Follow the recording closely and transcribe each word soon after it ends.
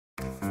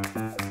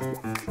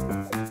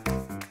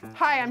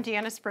Hi, I'm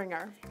Deanna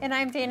Springer. And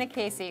I'm Dana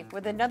Casey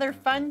with another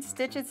fun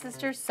Stitch It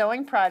Sisters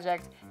sewing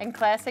project and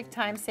classic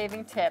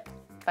time-saving tip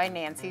by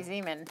Nancy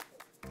Zieman.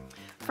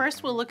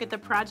 First, we'll look at the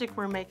project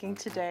we're making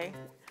today.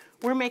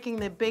 We're making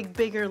the Big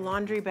Bigger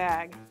laundry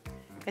bag.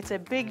 It's a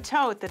big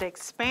tote that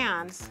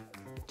expands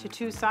to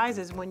 2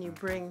 sizes when you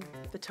bring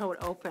the tote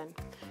open.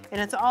 And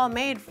it's all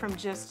made from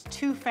just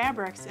 2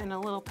 fabrics and a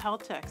little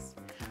Peltex.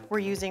 We're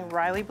using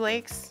Riley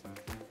Blake's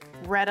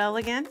Red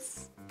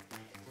Elegance,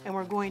 and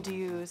we're going to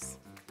use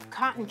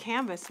cotton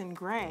canvas in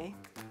gray,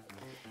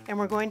 and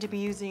we're going to be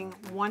using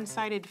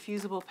one-sided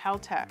fusible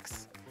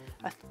Peltex,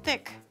 a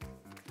thick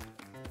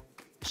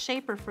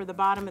shaper for the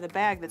bottom of the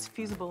bag that's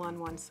fusible on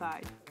one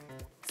side.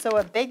 So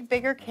a Big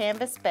Bigger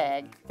canvas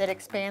bag that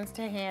expands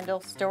to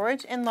handle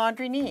storage and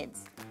laundry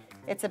needs.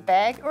 It's a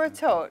bag or a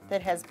tote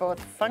that has both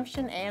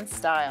function and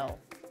style.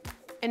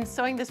 And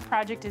sewing this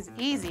project is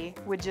easy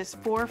with just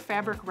 4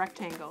 fabric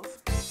rectangles.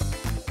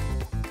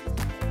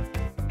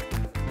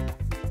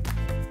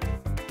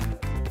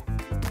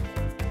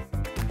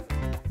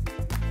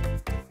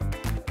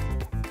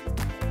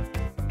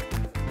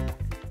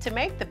 To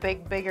make the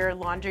Big Bigger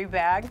laundry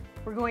bag,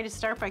 we're going to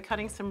start by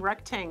cutting some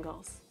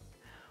rectangles.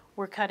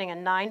 We're cutting a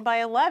 9 by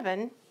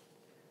 11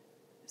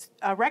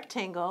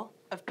 rectangle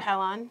of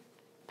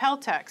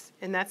Peltex,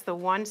 and that's the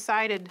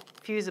one-sided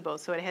fusible,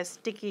 so it has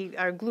sticky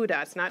or glue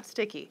dots, not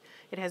sticky.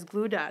 It has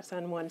glue dots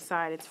on one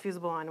side. It's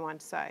fusible on one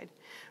side.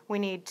 We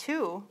need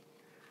 2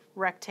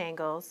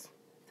 rectangles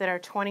that are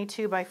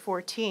 22 by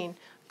 14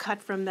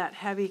 cut from that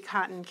heavy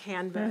cotton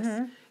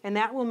canvas, and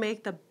that will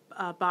make the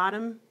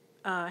bottom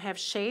have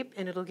shape,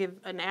 and it'll give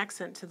an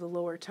accent to the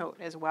lower tote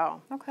as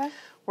well. Okay.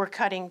 We're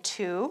cutting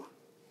 2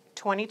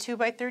 22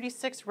 by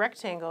 36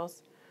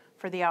 rectangles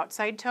for the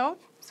outside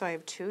tote, so I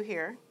have 2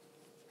 here.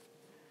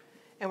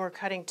 And we're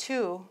cutting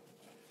 2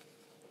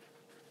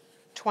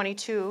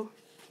 22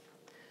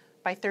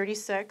 by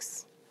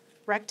 36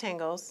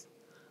 rectangles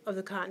of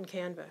the cotton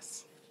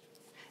canvas.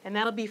 And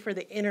that'll be for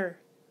the inner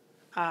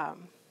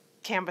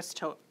canvas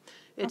tote.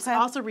 It's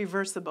also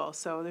reversible,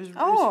 so there's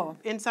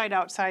inside,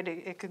 outside,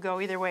 it could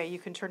go either way. You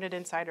can turn it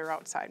inside or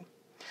outside.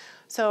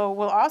 So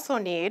we'll also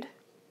need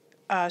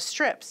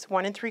strips,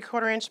 1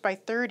 3/4 inch by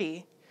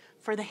 30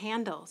 for the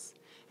handles.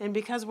 And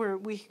because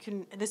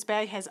this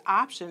bag has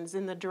options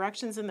in the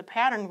directions in the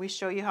pattern, we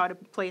show you how to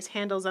place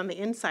handles on the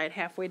inside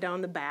halfway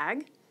down the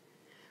bag.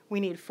 We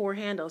need 4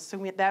 handles, so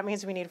that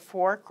means we need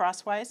 4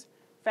 crosswise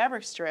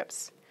fabric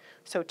strips.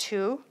 So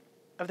 2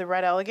 of the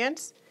Red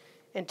Elegance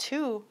and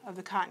 2 of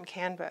the cotton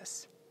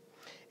canvas.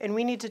 And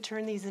we need to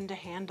turn these into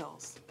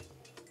handles.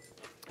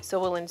 So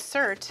we'll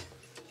insert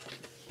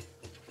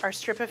our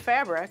strip of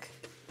fabric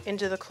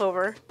into the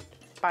clover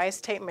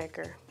bias tape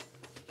maker.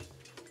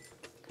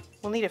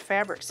 We'll need a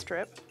fabric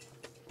strip,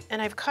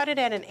 and I've cut it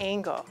at an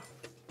angle,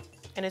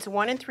 and it's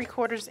 1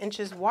 3/4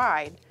 inches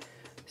wide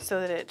so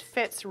that it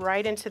fits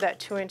right into that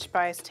 2-inch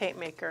bias tape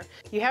maker.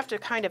 You have to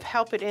kind of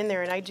help it in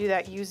there, and I do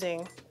that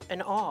using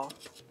an awl,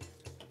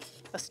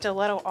 a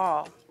stiletto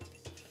awl.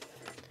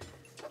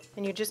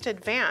 And you just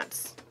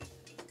advance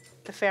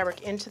the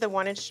fabric into the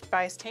 1-inch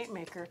bias tape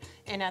maker,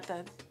 and at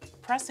the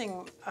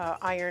pressing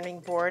ironing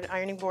board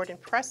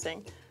and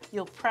pressing,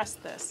 you'll press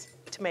this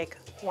to make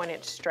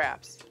 1-inch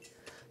straps.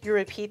 You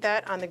repeat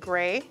that on the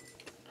gray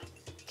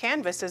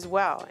canvas as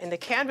well. In the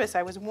canvas,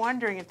 I was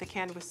wondering if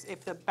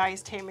the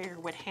bias tape maker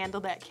would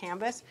handle that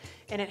canvas,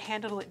 and it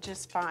handled it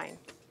just fine.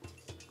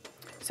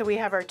 So we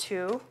have our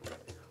 2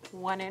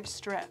 1-inch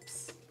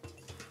strips,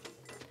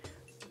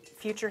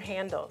 future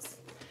handles.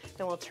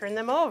 Then we'll turn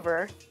them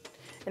over,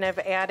 and I've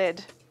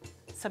added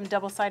some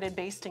double-sided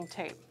basting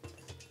tape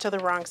to the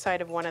wrong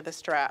side of one of the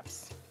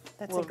straps.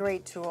 That's a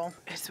great tool.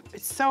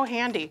 It's so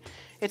handy.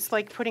 It's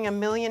like putting a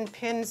million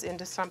pins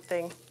into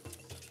something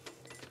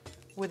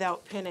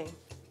without pinning.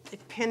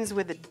 It pins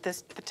with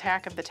the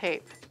tack of the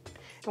tape.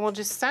 And we'll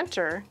just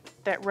center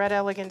that Red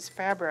Elegance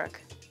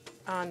fabric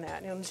on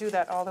that, and we'll do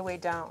that all the way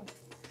down.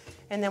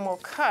 And then we'll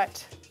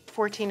cut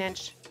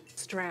 14-inch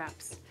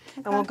straps.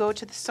 And we'll go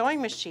to the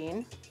sewing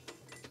machine,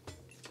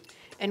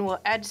 and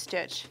we'll edge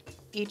stitch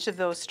each of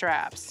those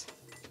straps.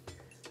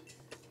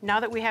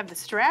 Now that we have the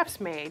straps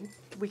made,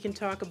 we can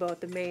talk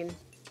about the main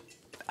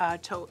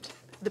tote,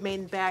 the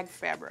main bag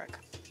fabric.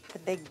 The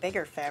Big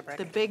Bigger fabric.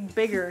 The Big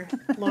Bigger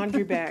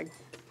laundry bag.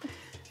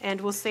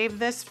 And we'll save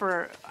this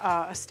for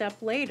a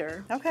step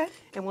later. Okay.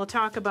 And we'll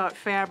talk about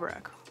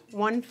fabric.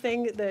 One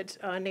thing that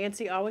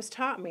Nancy always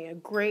taught me, a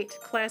great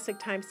classic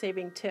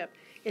time-saving tip,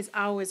 is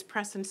always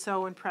press and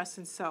sew and press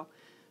and sew.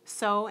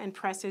 Sew and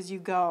press as you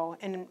go.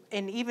 And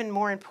even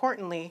more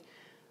importantly,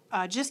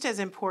 just as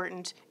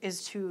important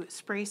is to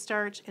spray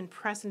starch and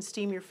press and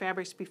steam your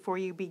fabrics before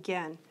you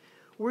begin.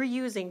 We're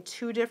using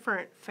 2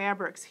 different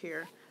fabrics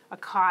here, a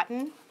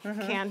cotton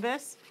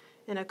canvas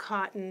and a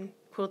cotton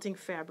quilting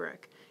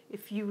fabric.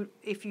 If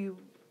you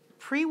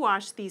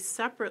pre-wash these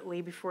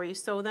separately before you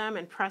sew them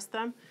and press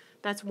them,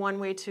 that's one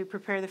way to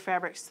prepare the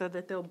fabrics so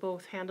that they'll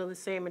both handle the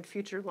same in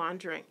future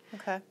laundering.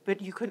 Okay.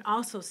 But you can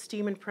also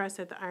steam and press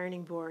at the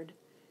ironing board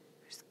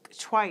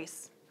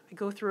twice. I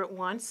go through it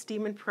once,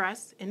 steam and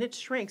press, and it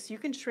shrinks. You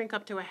can shrink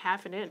up to a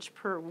 1/2 inch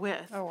per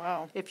width. Oh,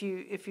 wow. If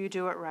you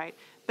do it right.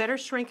 Better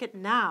shrink it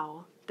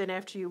now than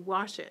after you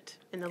wash it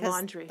in the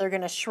laundry. They're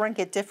going to shrink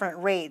at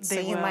different rates. They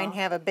so you will. might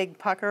have a big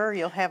pucker,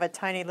 you'll have a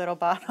tiny little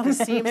bottom.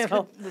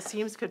 The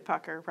seams could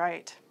pucker,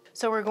 right.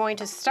 So we're going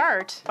to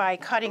start by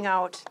cutting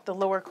out the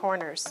lower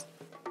corners.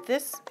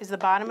 This is the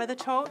bottom of the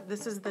tote.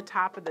 This is the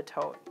top of the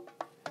tote.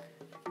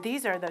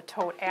 These are the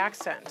tote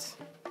accent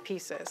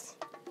pieces.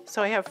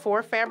 So I have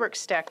 4 fabrics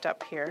stacked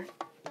up here,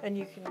 and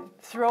you can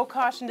throw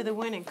caution to the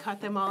wind and cut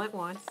them all at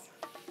once.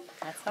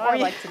 That's how I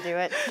like to do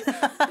it.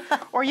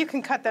 Or you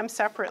can cut them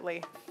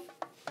separately.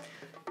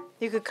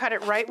 You could cut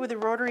it right with a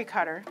rotary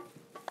cutter,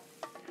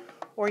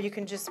 or you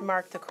can just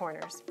mark the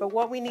corners. But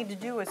what we need to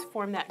do is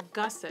form that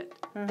gusset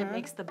that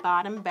makes the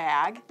bottom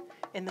bag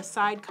and the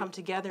side come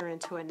together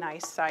into a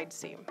nice side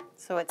seam.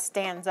 So it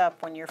stands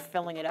up when you're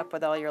filling it up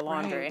with all your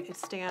laundry. Right. It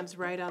stands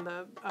right on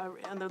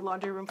the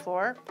laundry room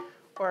floor,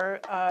 or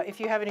if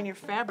you have it in your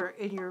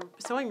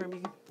sewing room,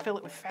 you can fill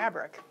it with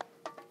fabric.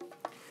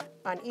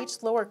 On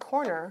each lower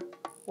corner,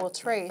 we'll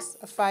trace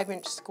a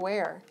 5-inch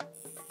square.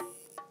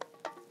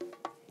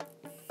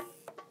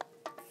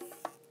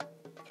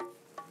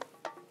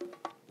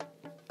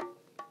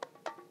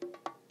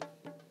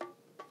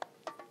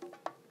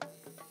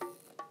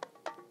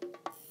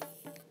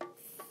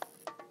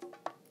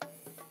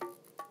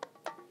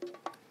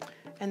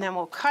 And then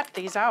we'll cut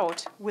these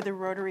out with a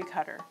rotary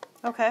cutter.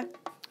 Okay.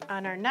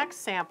 On our next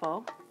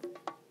sample,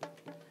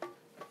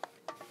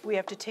 we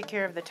have to take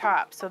care of the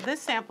top. So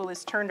this sample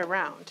is turned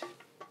around.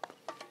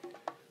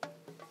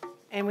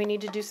 And we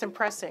need to do some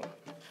pressing.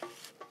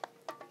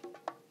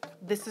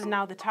 This is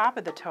now the top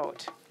of the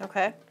tote.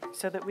 Okay.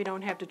 So that we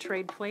don't have to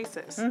trade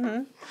places.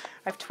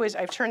 I've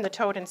turned the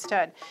tote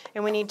instead.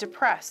 And we need to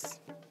press.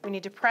 We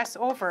need to press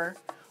over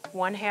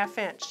 1/2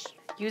 inch.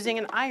 Using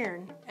an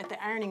iron at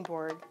the ironing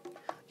board,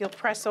 you'll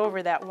press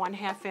over that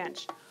 1/2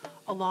 inch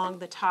along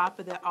the top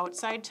of the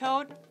outside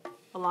tote,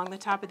 along the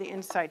top of the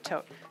inside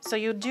tote. So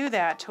you'll do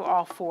that to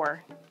all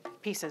 4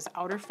 pieces.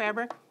 Outer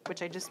fabric,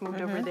 which I just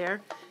moved over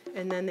there,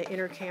 and then the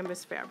inner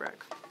canvas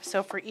fabric.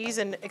 So for ease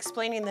in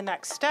explaining the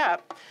next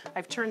step,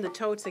 I've turned the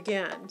totes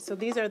again. So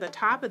these are the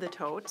top of the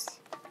totes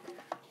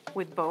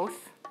with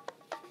both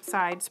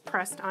sides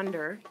pressed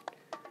under.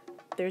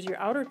 There's your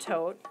outer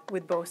tote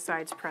with both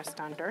sides pressed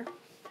under.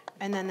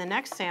 And then the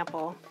next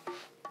sample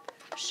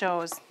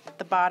shows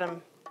the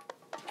bottom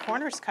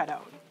corners cut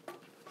out.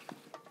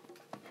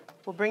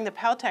 We'll bring the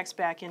Peltex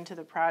back into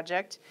the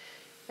project,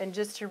 and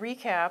just to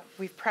recap,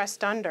 we've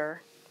pressed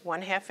under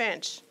 1/2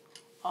 inch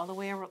all the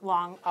way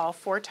along all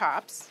 4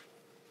 tops,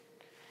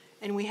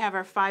 and we have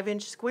our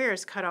 5-inch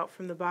squares cut out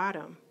from the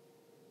bottom.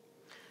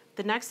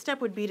 The next step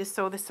would be to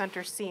sew the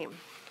center seam.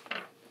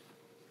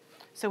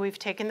 So we've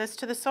taken this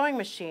to the sewing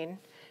machine,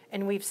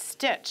 and we've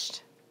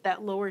stitched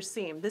that lower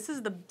seam. This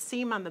is the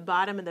seam on the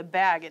bottom of the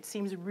bag. It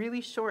seems really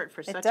short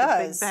for such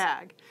a big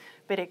bag,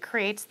 but it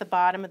creates the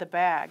bottom of the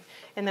bag.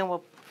 And then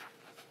we'll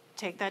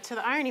take that to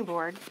the ironing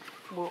board.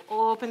 We'll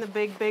open the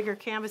bigger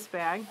canvas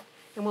bag,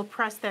 and we'll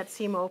press that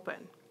seam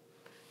open.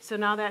 So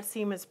now that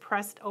seam is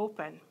pressed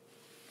open,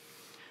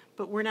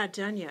 but we're not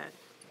done yet.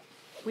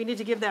 We need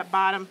to give that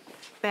bottom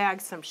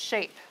bag some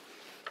shape.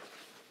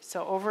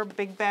 So over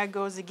big bag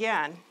goes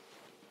again.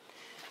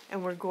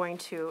 And we're going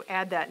to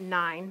add that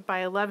 9 by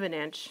 11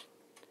 inch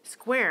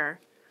square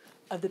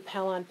of the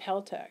Pellon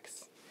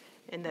Peltex.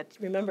 And that,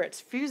 remember,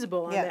 it's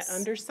fusible on that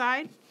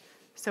underside.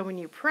 So when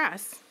you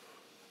press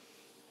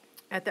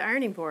at the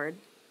ironing board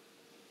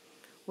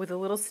with a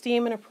little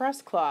steam and a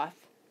press cloth,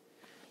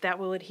 that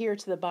will adhere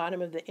to the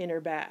bottom of the inner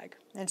bag.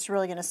 And it's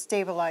really going to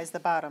stabilize the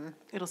bottom.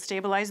 It'll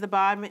stabilize the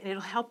bottom, and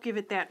it'll help give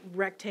it that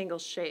rectangle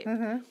shape.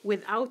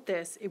 Without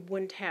this, it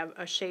wouldn't have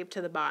a shape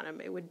to the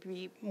bottom. It would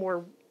be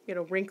more,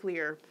 wrinkly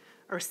or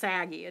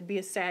saggy. It'd be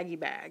a saggy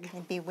bag.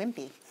 It'd be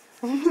wimpy.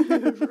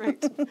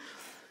 Right.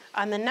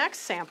 On the next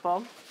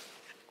sample,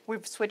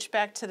 we've switched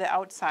back to the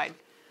outside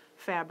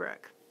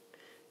fabric.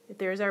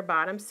 There's our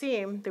bottom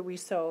seam that we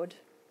sewed,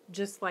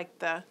 just like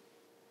the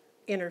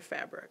inner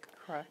fabric.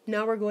 Correct.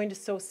 Now we're going to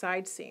sew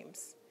side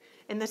seams.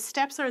 And the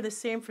steps are the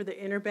same for the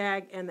inner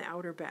bag and the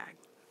outer bag.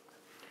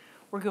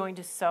 We're going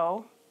to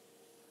sew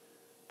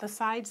the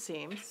side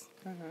seams,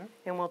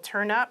 and we'll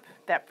turn up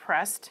that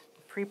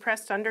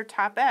pre-pressed under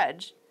top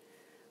edge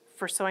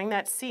for sewing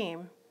that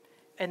seam,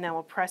 and then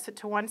we'll press it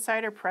to one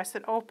side or press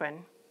it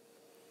open,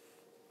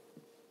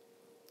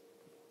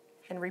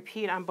 and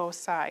repeat on both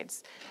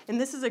sides. And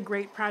this is a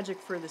great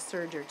project for the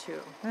serger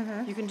too.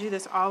 You can do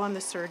this all on the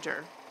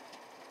serger,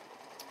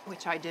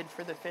 which I did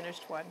for the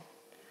finished one.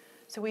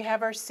 So we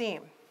have our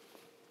seam,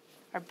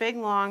 our big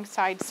long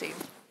side seam,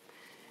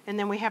 and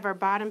then we have our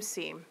bottom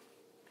seam.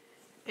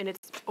 And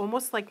it's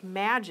almost like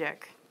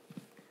magic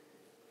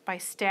by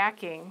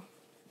stacking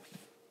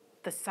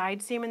the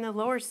side seam and the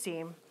lower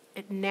seam,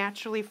 it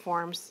naturally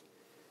forms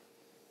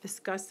this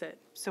gusset.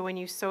 So when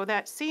you sew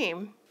that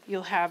seam,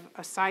 you'll have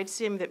a side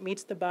seam that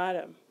meets the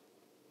bottom.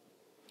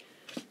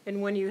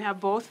 And when you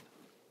have both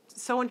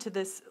sew into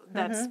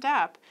that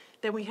step,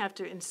 then we have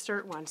to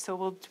insert one.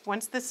 So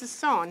once this is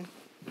sewn,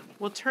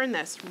 we'll turn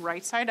this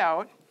right side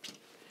out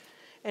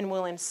and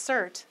we'll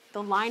insert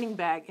the lining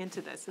bag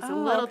into this. It's a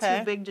little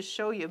too big to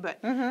show you, but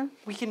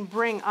we can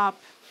bring up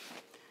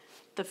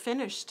the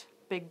finished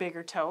Big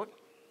Bigger tote.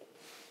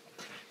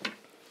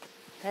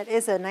 That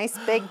is a nice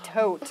big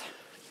tote.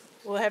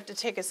 We'll have to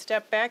take a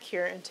step back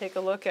here and take a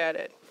look at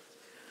it.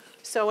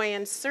 So I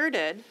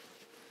inserted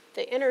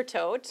the inner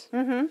tote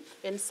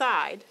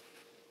inside,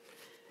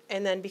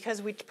 and then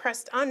because we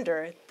pressed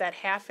under that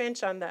 1/2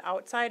 inch on the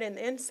outside and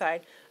the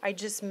inside, I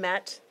just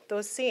met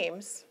those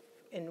seams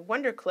and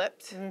Wonder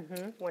Clipped.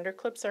 Wonder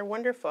Clips are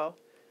wonderful.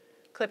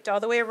 Clipped all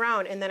the way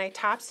around, and then I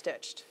top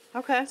stitched.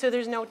 Okay. So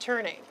there's no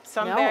turning.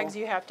 Some bags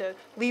you have to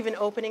leave an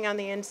opening on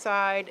the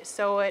inside,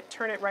 sew it,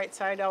 turn it right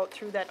side out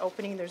through that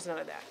opening. There's none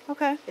of that.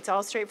 Okay. It's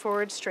all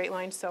straightforward, straight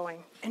line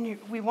sewing. And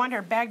we want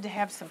our bag to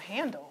have some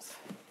handles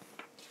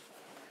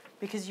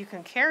because you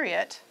can carry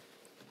it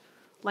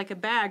like a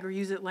bag or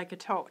use it like a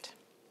tote.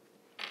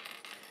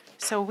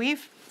 So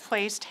we've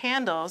placed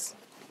handles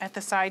at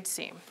the side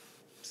seam.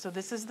 So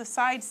this is the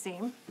side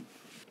seam,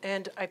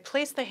 and I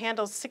placed the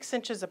handles 6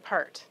 inches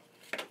apart.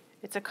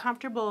 It's a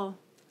comfortable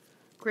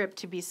grip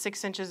to be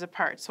 6 inches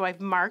apart. So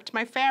I've marked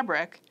my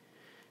fabric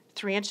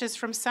 3 inches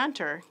from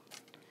center,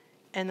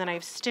 and then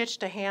I've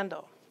stitched a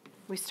handle.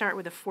 We start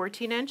with a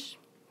 14-inch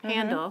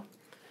handle,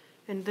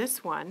 and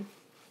this one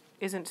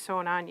isn't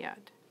sewn on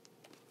yet.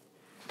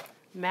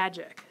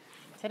 Magic.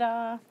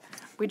 Ta-da!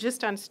 We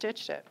just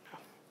unstitched it.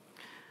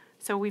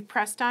 So we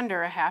pressed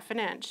under a 1/2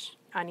 inch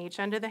on each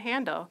end of the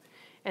handle,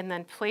 and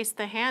then placed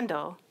the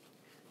handle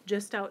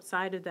just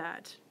outside of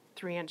that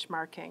 3-inch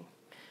marking.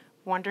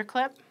 Wonder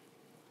Clip.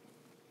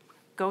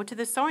 Go to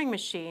the sewing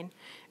machine,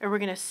 and we're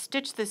going to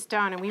stitch this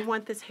down, and we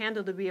want this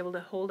handle to be able to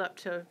hold up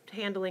to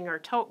handling our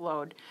tote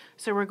load.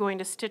 So we're going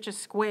to stitch a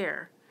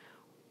square.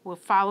 We'll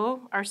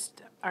follow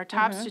our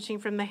top stitching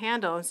from the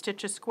handle and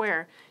stitch a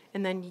square,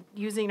 and then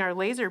using our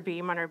laser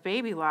beam on our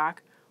baby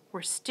lock,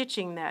 we're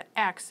stitching that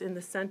X in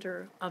the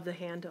center of the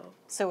handle.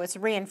 So it's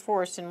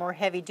reinforced and more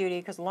heavy duty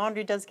because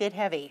laundry does get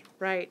heavy.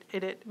 Right,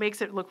 it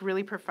makes it look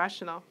really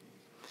professional.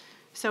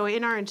 So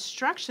in our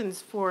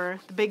instructions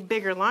for the Big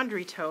Bigger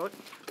laundry tote,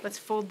 let's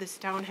fold this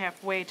down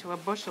halfway to a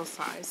bushel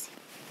size.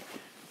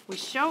 We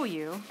show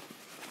you,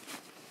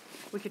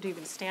 we could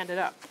even stand it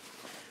up.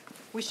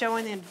 We show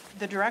in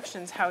the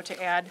directions how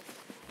to add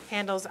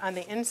handles on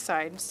the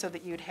inside so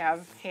that you'd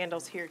have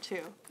handles here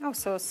too. Oh,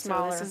 so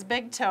smaller. So this is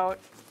big tote.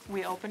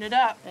 We open it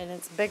up. And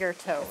it's bigger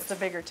tote. It's the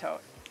bigger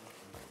tote.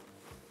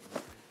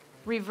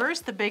 Reverse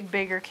the Big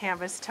Bigger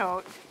canvas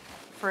tote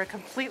for a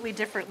completely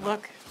different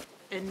look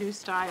and new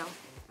style.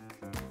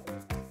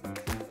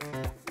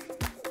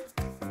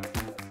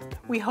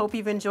 We hope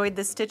you've enjoyed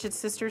the Stitch It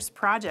Sisters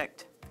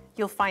project.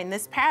 You'll find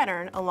this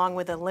pattern along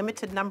with a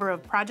limited number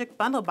of project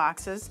bundle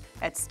boxes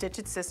at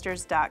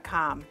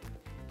stitchitsisters.com.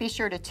 Be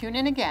sure to tune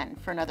in again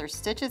for another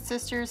Stitch It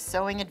Sisters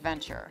sewing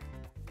adventure.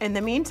 In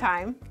the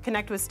meantime,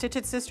 connect with Stitch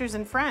It Sisters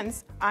and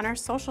friends on our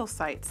social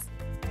sites.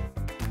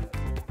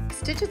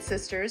 Stitch It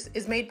Sisters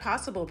is made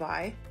possible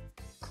by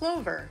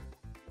Clover,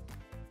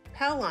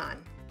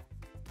 Pellon,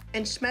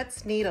 and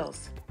Schmetz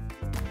Needles.